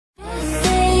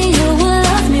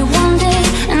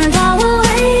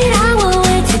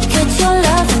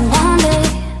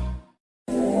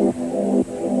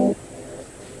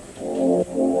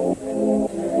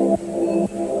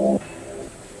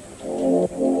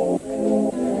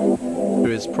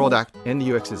product and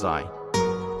UX design.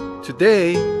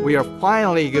 Today, we are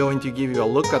finally going to give you a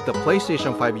look at the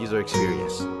PlayStation 5 user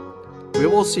experience. We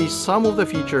will see some of the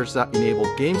features that enable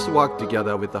games to work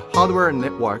together with the hardware and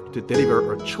network to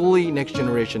deliver a truly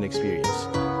next-generation experience.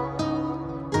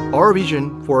 Our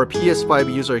vision for a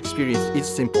PS5 user experience is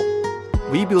simple.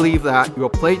 We believe that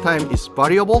your playtime is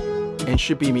valuable and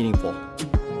should be meaningful.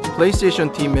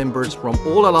 PlayStation team members from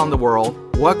all around the world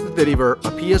work to deliver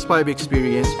a PS5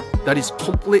 experience that is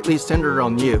completely centered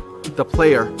on you, the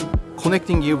player,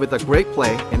 connecting you with a great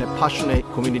play and a passionate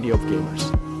community of gamers.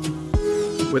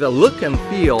 With a look and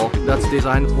feel that's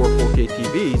designed for 4K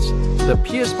TVs, the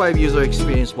PS5 user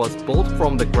experience was built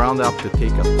from the ground up to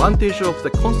take advantage of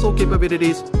the console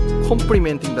capabilities,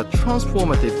 complementing the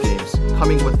transformative games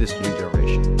coming with this new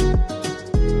generation.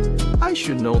 I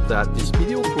should note that this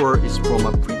video tour is from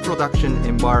a pre-production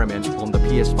environment on the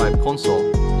PS5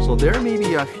 console, so there may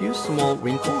be a few small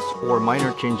wrinkles or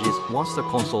minor changes once the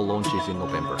console launches in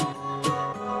November.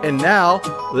 And now,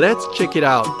 let's check it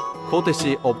out,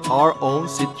 courtesy of our own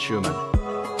Sid Schumann.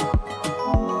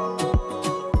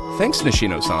 Thanks,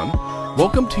 Nishino-san.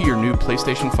 Welcome to your new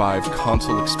PlayStation 5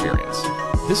 console experience.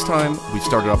 This time, we've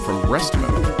started off from rest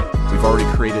mode. We've already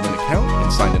created an account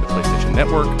and signed into PlayStation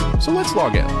Network, so let's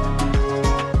log in.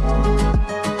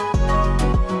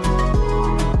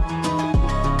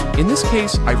 In this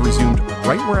case, I've resumed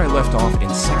right where I left off in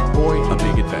Sackboy: A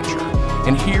Big Adventure.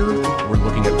 And here, we're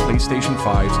looking at PlayStation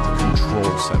 5's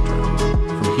Control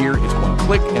Center. From here, it's one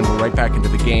click and we're right back into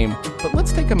the game, but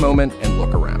let's take a moment and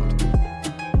look around.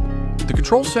 The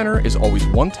Control Center is always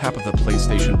one tap of the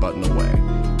PlayStation button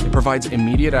away. It provides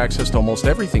immediate access to almost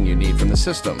everything you need from the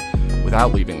system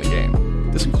without leaving the game.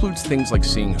 This includes things like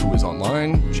seeing who is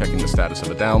online, checking the status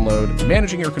of a download,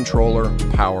 managing your controller,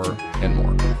 power, and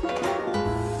more.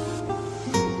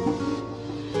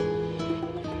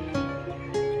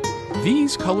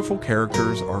 These colorful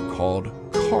characters are called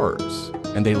cards,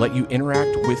 and they let you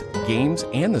interact with games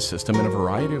and the system in a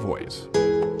variety of ways.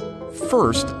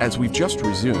 First, as we've just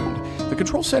resumed, the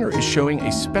Control Center is showing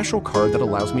a special card that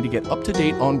allows me to get up to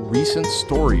date on recent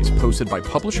stories posted by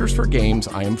publishers for games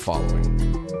I am following.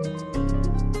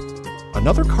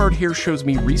 Another card here shows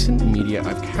me recent media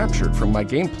I've captured from my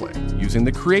gameplay using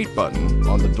the Create button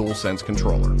on the DualSense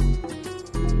controller.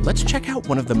 Let's check out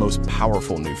one of the most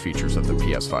powerful new features of the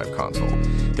PS5 console.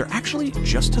 They're actually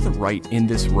just to the right in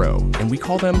this row, and we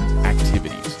call them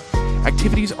activities.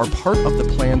 Activities are part of the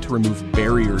plan to remove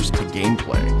barriers to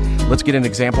gameplay. Let's get an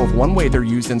example of one way they're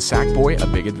used in Sackboy: A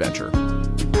Big Adventure.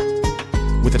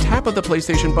 With a tap of the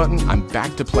PlayStation button, I'm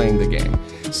back to playing the game.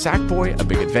 Sackboy: A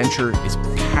Big Adventure is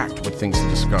packed with things to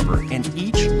discover, and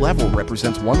each level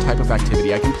represents one type of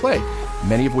activity I can play,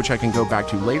 many of which I can go back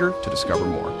to later to discover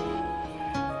more.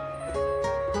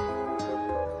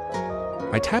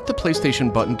 I tap the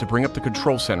PlayStation button to bring up the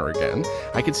Control Center again.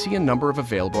 I can see a number of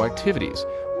available activities,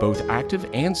 both active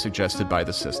and suggested by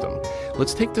the system.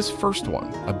 Let's take this first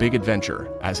one, A Big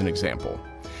Adventure, as an example.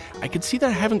 I can see that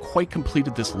I haven't quite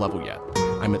completed this level yet.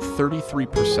 I'm at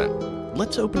 33%.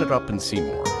 Let's open it up and see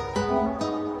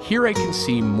more. Here I can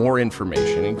see more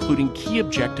information, including key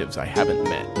objectives I haven't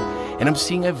met. And I'm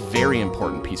seeing a very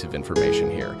important piece of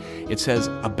information here. It says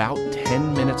about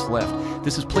 10 minutes left.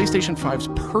 This is PlayStation 5's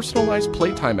personalized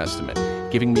playtime estimate,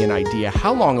 giving me an idea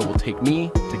how long it will take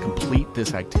me to complete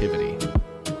this activity.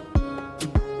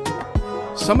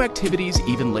 Some activities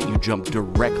even let you jump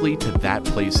directly to that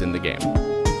place in the game.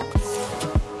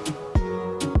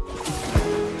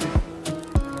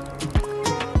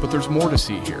 But there's more to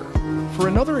see here. For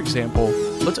another example,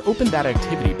 let's open that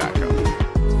activity back up.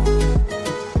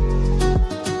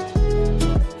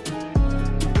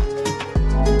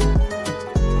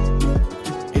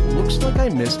 I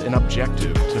missed an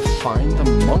objective to find the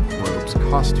monk robe's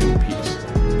costume piece.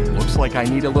 Looks like I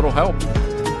need a little help.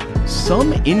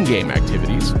 Some in-game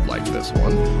activities, like this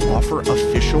one, offer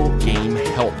official game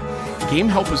help. Game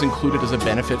help is included as a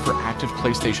benefit for active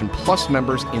PlayStation Plus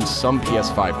members in some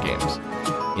PS5 games.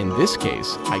 In this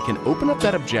case, I can open up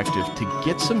that objective to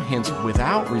get some hints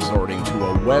without resorting to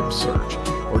a web search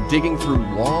or digging through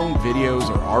long videos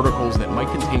or articles that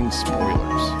might contain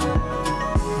spoilers.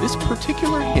 This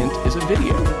particular hint is a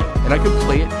video, and I can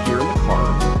play it here in the car,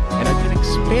 and I can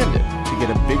expand it to get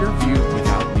a bigger view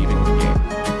without leaving the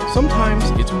game. Sometimes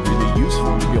it's really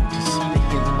useful to be able to see the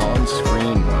hint on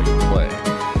screen while you play.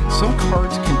 Some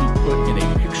cards can be put in a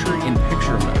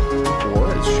picture-in-picture mode,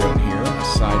 or as shown here, a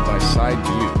side-by-side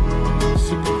view.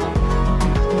 Super cool.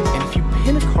 And if you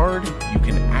pin a card, you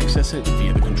can access it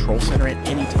via the Control Center at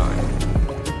any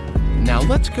time. Now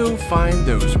let's go find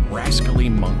those rascally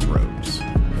monk robes.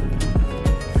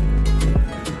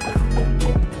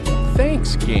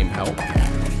 Thanks, Game Help.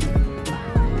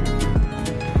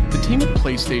 The team at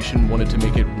PlayStation wanted to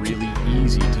make it really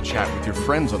easy to chat with your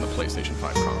friends on the PlayStation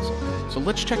 5 console, so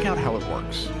let's check out how it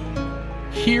works.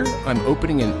 Here, I'm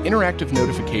opening an interactive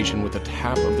notification with a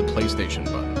tap of the PlayStation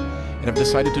button, and I've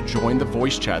decided to join the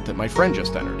voice chat that my friend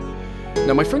just entered.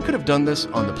 Now, my friend could have done this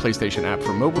on the PlayStation app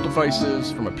for mobile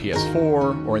devices, from a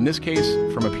PS4, or in this case,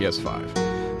 from a PS5.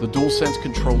 The DualSense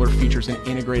controller features an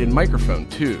integrated microphone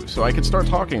too, so I could start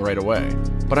talking right away.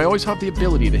 But I always have the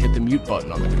ability to hit the mute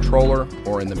button on the controller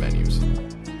or in the menus.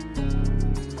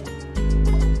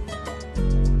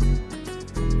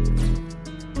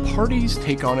 Parties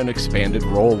take on an expanded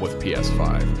role with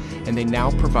PS5, and they now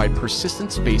provide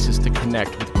persistent spaces to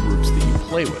connect with groups that you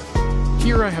play with.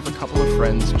 Here I have a couple of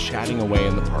friends chatting away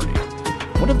in the party.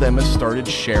 One of them has started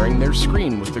sharing their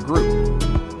screen with the group.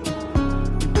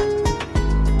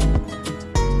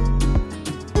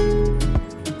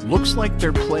 Looks like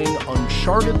they're playing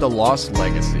Uncharted: The Lost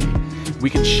Legacy. We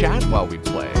can chat while we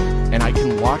play, and I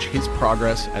can watch his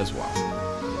progress as well.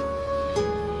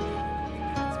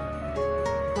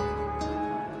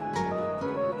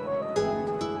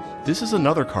 This is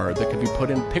another card that can be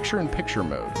put in picture-in-picture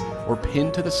mode, or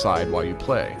pinned to the side while you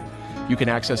play. You can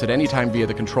access it anytime via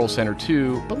the control center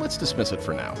too, but let's dismiss it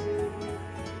for now.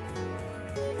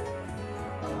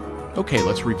 Okay,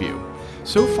 let's review.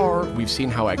 So far, we've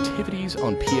seen how activities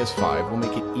on PS5 will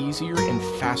make it easier and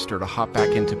faster to hop back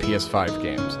into PS5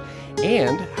 games,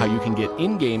 and how you can get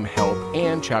in-game help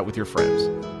and chat with your friends.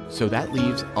 So that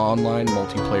leaves online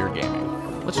multiplayer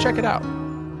gaming. Let's check it out.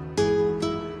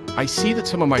 I see that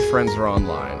some of my friends are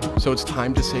online, so it's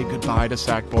time to say goodbye to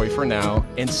Sackboy for now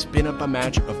and spin up a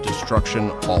match of Destruction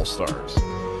All-Stars.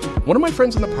 One of my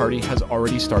friends in the party has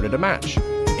already started a match,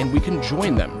 and we can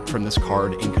join them from this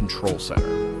card in Control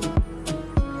Center.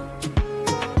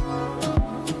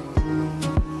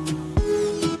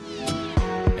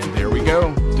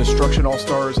 Go. Destruction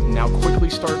All-Stars now quickly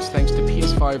starts thanks to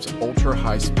PS5's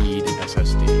ultra-high-speed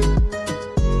SSD.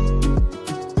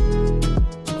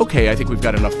 Okay, I think we've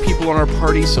got enough people on our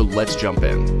party, so let's jump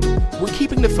in. We're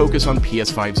keeping the focus on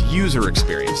PS5's user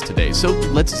experience today, so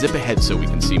let's zip ahead so we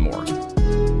can see more.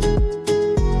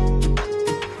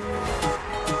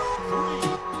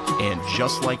 And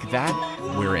just like that,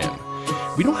 we're in.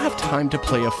 We don't have time to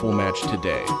play a full match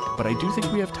today, but I do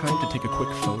think we have time to take a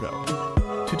quick photo.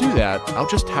 To do that, I'll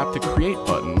just tap the Create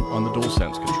button on the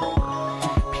DualSense controller.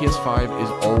 PS5 is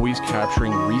always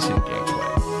capturing recent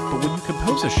gameplay, but when you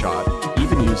compose a shot,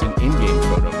 even using in-game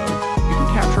photo mode, you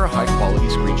can capture a high-quality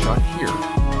screenshot here.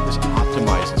 This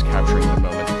optimizes capturing the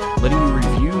moment, letting you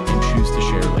review and choose to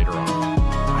share later on.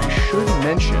 I should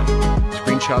mention,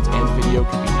 screenshots and video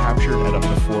can be captured at up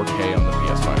to 4K on the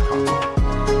PS5 console.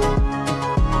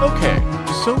 Okay,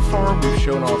 so far we've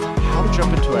shown off how to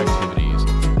jump into activities,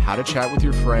 how to chat with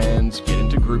your friends, get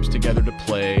into groups together to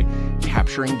play,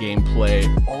 capturing gameplay,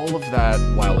 all of that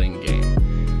while in-game.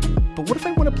 But what if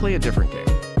I want to play a different game?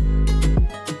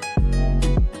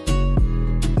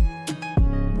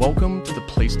 Welcome to the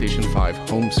PlayStation 5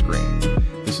 home screen.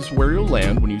 This is where you'll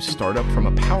land when you start up from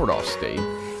a powered-off state,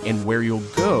 and where you'll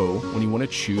go when you want to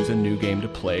choose a new game to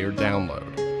play or download.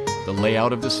 The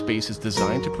layout of the space is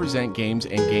designed to present games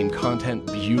and game content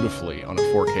beautifully on a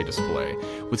 4K display,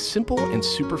 with simple and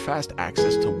super fast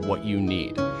access to what you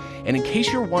need. And in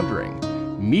case you're wondering,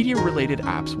 media-related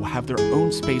apps will have their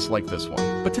own space like this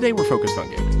one, but today we're focused on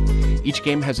gaming. Each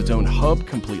game has its own hub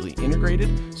completely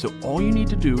integrated, so all you need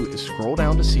to do is scroll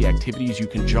down to see activities you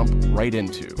can jump right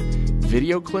into.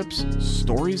 Video clips,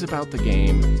 stories about the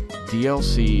game,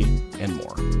 DLC, and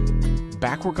more.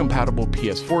 Backward-compatible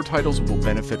PS4 titles will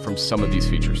benefit from some of these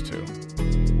features too.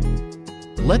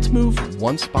 Let's move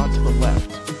one spot to the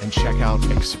left and check out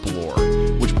Explore,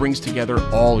 which brings together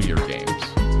all your games.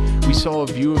 We saw a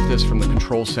view of this from the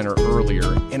Control Center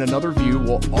earlier, and another view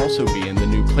will also be in the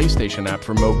new PlayStation app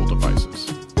for mobile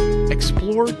devices.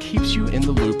 Explore keeps you in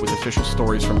the loop with official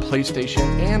stories from PlayStation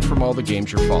and from all the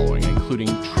games you're following, including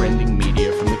trending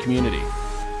media from the community.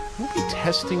 We'll be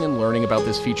testing and learning about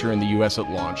this feature in the US at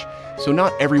launch, so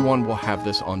not everyone will have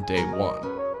this on day one,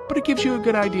 but it gives you a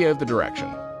good idea of the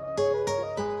direction.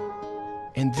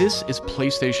 And this is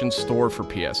PlayStation Store for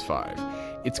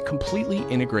PS5. It's completely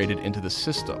integrated into the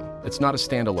system. It's not a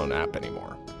standalone app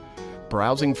anymore.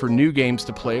 Browsing for new games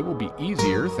to play will be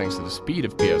easier thanks to the speed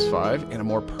of PS5 and a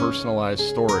more personalized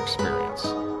store experience.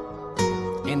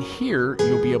 And here,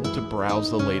 you'll be able to browse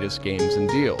the latest games and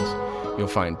deals. You'll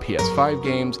find PS5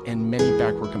 games and many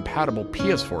backward-compatible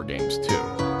PS4 games too.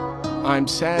 I'm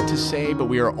sad to say, but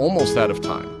we are almost out of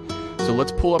time. So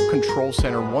let's pull up Control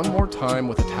Center one more time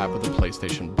with a tap of the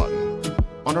PlayStation button.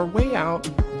 On our way out,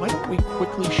 why don't we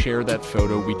quickly share that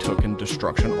photo we took in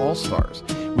Destruction All-Stars?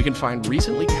 We can find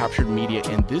recently captured media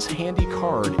in this handy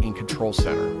card in Control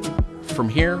Center. From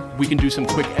here, we can do some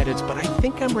quick edits, but I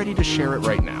think I'm ready to share it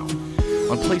right now.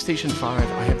 On PlayStation 5,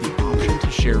 I have the option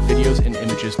to share videos and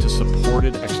images to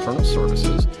supported external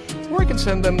services, or I can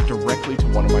send them directly to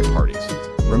one of my parties.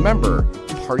 Remember,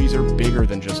 parties are bigger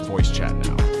than just voice chat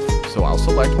now, so I'll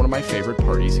select one of my favorite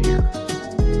parties here.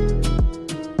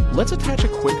 Let's attach a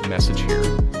quick message here.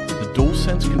 The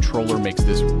DualSense controller makes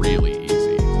this really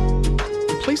easy.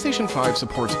 PlayStation 5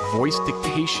 supports voice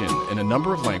dictation in a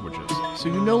number of languages, so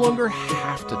you no longer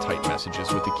have to type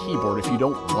messages with the keyboard if you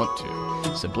don't want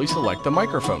to. Simply select the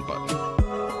microphone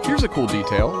button. Here's a cool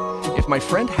detail. If my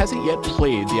friend hasn't yet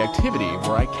played the activity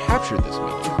where I captured this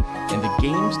media, and the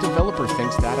game's developer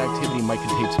thinks that activity might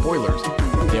contain spoilers,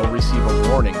 they'll receive a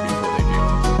warning before they do.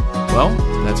 Well,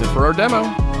 that's it for our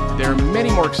demo. There are many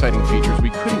more exciting features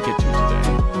we couldn't get to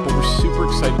today, but we're super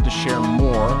excited to share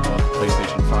more of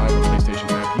PlayStation 5 and PlayStation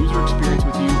App user experience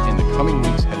with you in the coming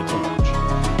weeks headed to launch.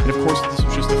 And of course, this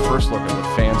was just the first look at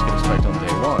what fans can expect on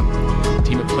day one. The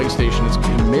team at PlayStation is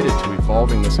committed to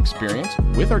evolving this experience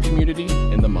with our community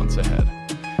in the months ahead.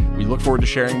 We look forward to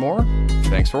sharing more.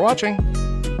 Thanks for watching.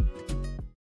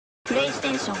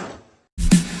 PlayStation